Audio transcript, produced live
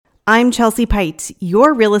I'm Chelsea Pite,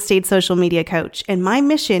 your real estate social media coach, and my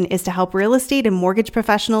mission is to help real estate and mortgage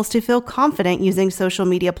professionals to feel confident using social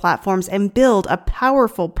media platforms and build a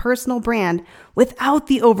powerful personal brand without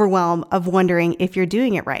the overwhelm of wondering if you're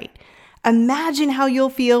doing it right. Imagine how you'll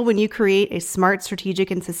feel when you create a smart, strategic,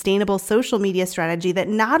 and sustainable social media strategy that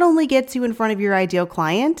not only gets you in front of your ideal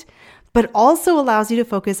client, but also allows you to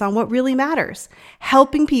focus on what really matters,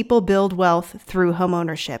 helping people build wealth through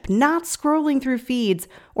homeownership, not scrolling through feeds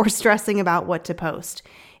or stressing about what to post.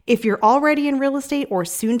 If you're already in real estate or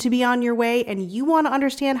soon to be on your way and you want to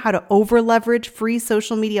understand how to over-leverage free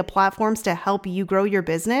social media platforms to help you grow your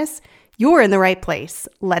business, you're in the right place.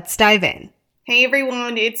 Let's dive in. Hey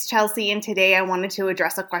everyone, it's Chelsea, and today I wanted to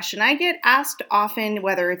address a question I get asked often,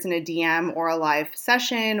 whether it's in a DM or a live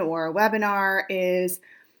session or a webinar, is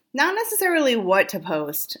not necessarily what to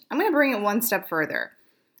post. I'm going to bring it one step further.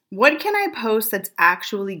 What can I post that's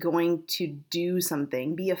actually going to do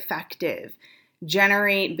something, be effective,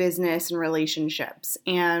 generate business and relationships?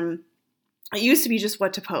 And it used to be just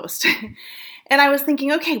what to post. And I was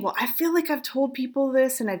thinking, okay, well, I feel like I've told people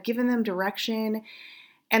this and I've given them direction.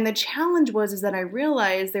 And the challenge was that I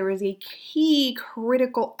realized there was a key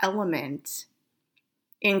critical element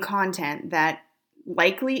in content that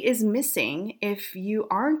likely is missing if you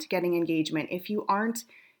aren't getting engagement, if you aren't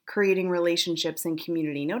creating relationships and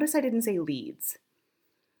community. Notice I didn't say leads.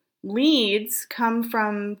 Leads come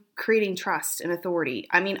from creating trust and authority.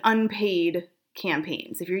 I mean, unpaid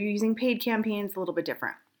campaigns. If you're using paid campaigns, a little bit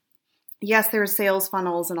different. Yes, there's sales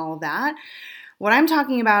funnels and all of that. What I'm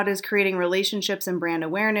talking about is creating relationships and brand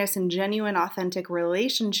awareness and genuine, authentic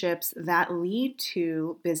relationships that lead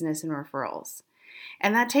to business and referrals.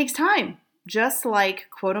 And that takes time. Just like,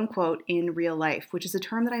 quote unquote, in real life, which is a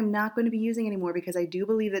term that I'm not going to be using anymore because I do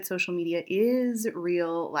believe that social media is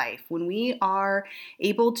real life. When we are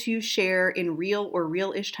able to share in real or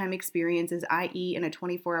real-ish time experiences, i.e. in a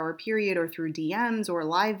 24-hour period or through DMs or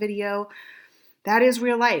live video, that is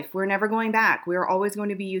real life. We're never going back. We're always going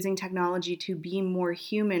to be using technology to be more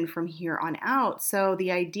human from here on out. So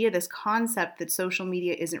the idea, this concept that social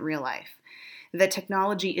media isn't real life, that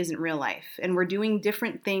technology isn't real life, and we're doing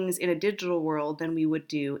different things in a digital world than we would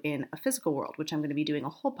do in a physical world, which I'm going to be doing a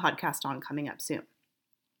whole podcast on coming up soon.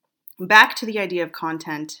 Back to the idea of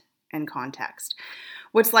content and context.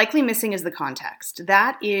 What's likely missing is the context.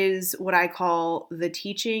 That is what I call the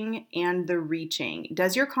teaching and the reaching.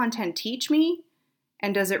 Does your content teach me,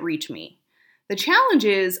 and does it reach me? The challenge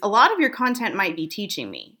is a lot of your content might be teaching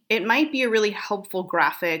me. It might be a really helpful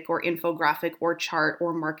graphic or infographic or chart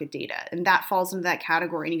or market data, and that falls into that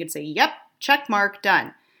category, and you could say, yep, check mark,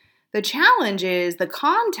 done. The challenge is the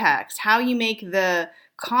context, how you make the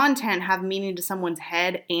content have meaning to someone's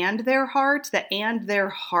head and their heart. The and their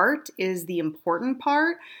heart is the important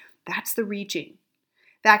part. That's the reaching.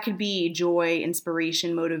 That could be joy,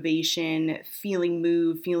 inspiration, motivation, feeling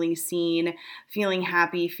moved, feeling seen, feeling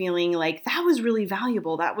happy, feeling like that was really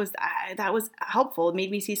valuable. That was helpful. It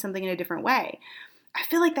made me see something in a different way. I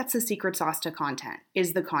feel like that's the secret sauce to content,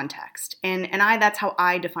 is the context. And that's how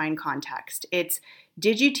I define context. It's,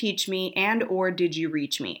 did you teach me and or did you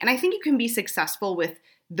reach me? And I think you can be successful with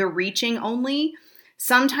the reaching only.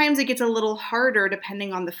 Sometimes it gets a little harder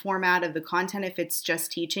depending on the format of the content if it's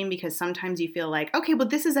just teaching, because sometimes you feel like, okay, but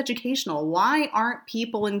this is educational. Why aren't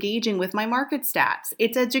people engaging with my market stats?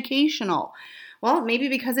 It's educational. Well, maybe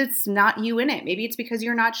because it's not you in it. Maybe it's because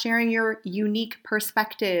you're not sharing your unique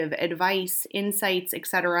perspective, advice, insights,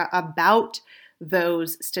 etc. about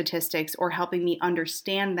those statistics or helping me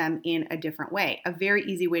understand them in a different way. A very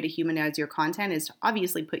easy way to humanize your content is to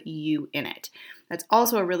obviously put you in it. That's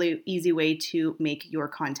also a really easy way to make your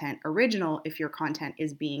content original if your content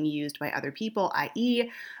is being used by other people, i.e.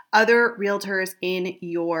 other realtors in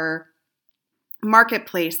your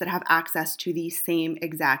marketplace that have access to the same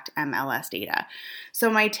exact MLS data. So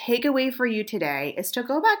my takeaway for you today is to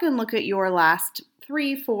go back and look at your last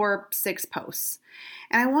 3, 4, 6 posts.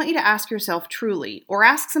 And I want you to ask yourself truly, or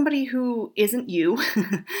ask somebody who isn't you,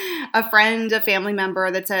 a friend, a family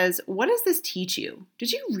member that says, what does this teach you?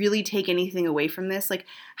 Did you really take anything away from this? Like,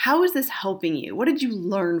 how is this helping you? What did you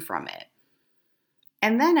learn from it?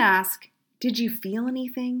 And then ask, did you feel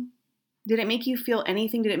anything? Did it make you feel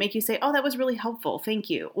anything? Did it make you say, oh, that was really helpful, thank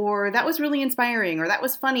you? Or that was really inspiring, or that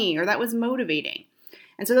was funny, or that was motivating?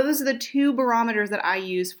 And so those are the 2 barometers that I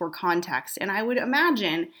use for context. And I would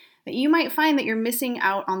imagine that you might find that you're missing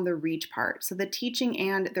out on the reach part. So the teaching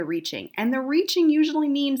and the reaching. And the reaching usually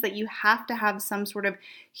means that you have to have some sort of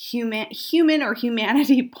human or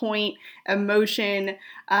humanity point, emotion,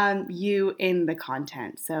 you in the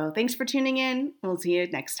content. So thanks for tuning in. We'll see you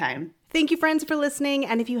next time. Thank you, friends, for listening.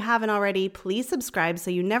 And if you haven't already, please subscribe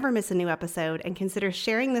so you never miss a new episode, and consider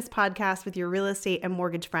sharing this podcast with your real estate and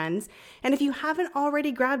mortgage friends. And if you haven't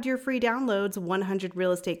already grabbed your free downloads, 100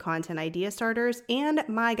 Real Estate Content Idea Starters, and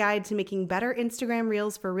my guide to making better Instagram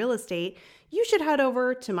Reels for real estate, you should head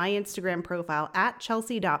over to my Instagram profile at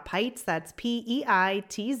chelsea.peitz, that's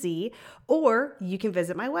Peitz, or you can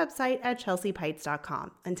visit my website at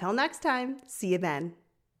chelseapeitz.com. Until next time, see you then.